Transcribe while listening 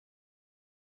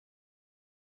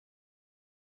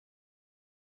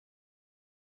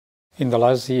In the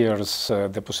last years,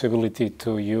 the possibility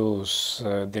to use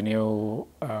the new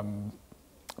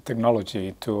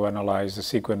technology to analyze the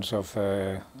sequence of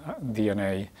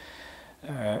DNA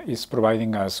is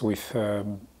providing us with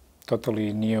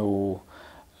totally new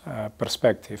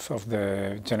perspective of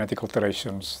the genetic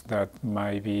alterations that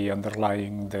might be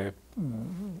underlying the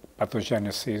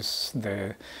pathogenesis,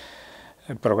 the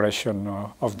progression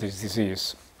of this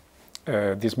disease.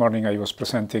 This morning I was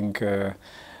presenting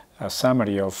a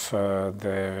summary of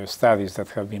the studies that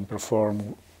have been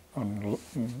performed on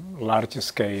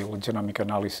large-scale genomic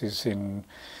analysis in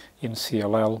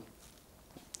CLL,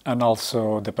 and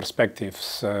also the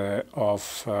perspectives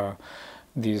of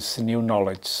this new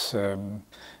knowledge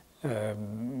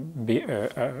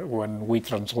when we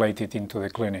translate it into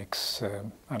the clinics,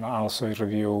 and also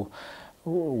review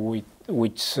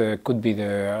which could be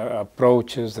the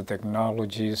approaches, the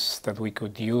technologies that we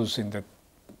could use in the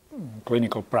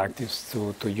clinical practice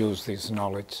to use this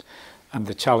knowledge, and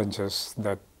the challenges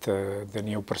that the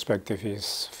new perspective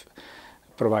is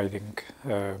providing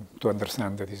to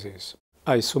understand the disease.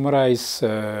 I summarize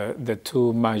the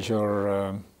two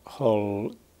major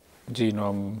whole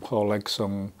genome, whole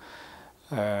exome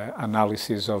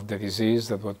analysis of the disease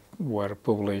that were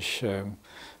published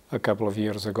a couple of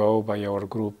years ago by our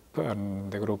group and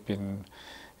the group in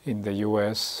the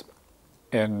US,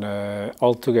 and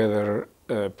altogether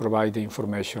provide the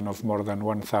information of more than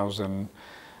 1,000,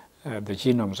 the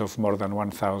genomes of more than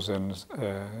 1,000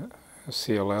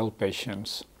 CLL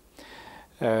patients.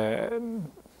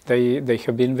 They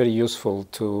have been very useful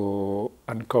to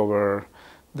uncover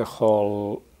the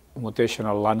whole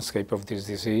mutational landscape of this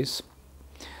disease.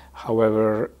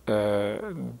 However,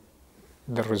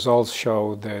 the results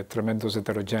show the tremendous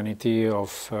heterogeneity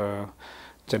of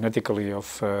genetically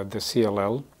of the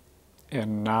CLL,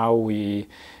 and now we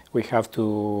have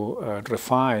to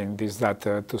refine this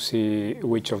data to see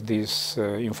which of this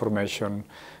information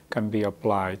can be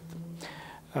applied.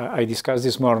 I discussed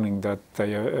this morning that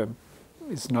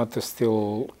it's not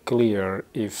still clear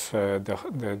if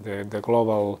the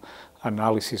global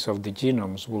analysis of the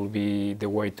genomes will be the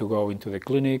way to go into the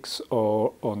clinics,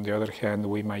 or on the other hand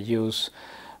we might use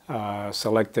a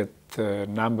selected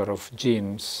number of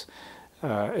genes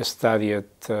studied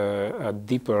at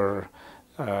deeper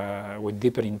with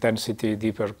deeper intensity,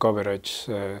 deeper coverage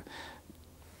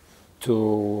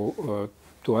to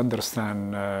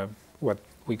understand what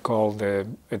we call the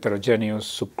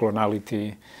heterogeneous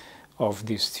subclonality of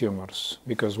these tumors,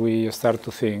 because we start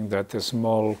to think that the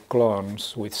small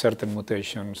clones with certain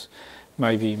mutations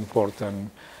might be important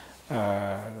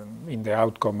in the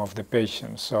outcome of the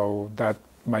patient. So that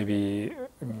might be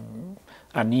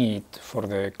a need for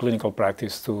the clinical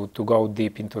practice to go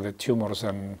deep into the tumors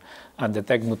and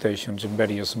detect mutations in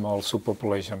very small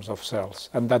subpopulations of cells,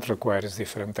 and that requires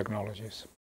different technologies.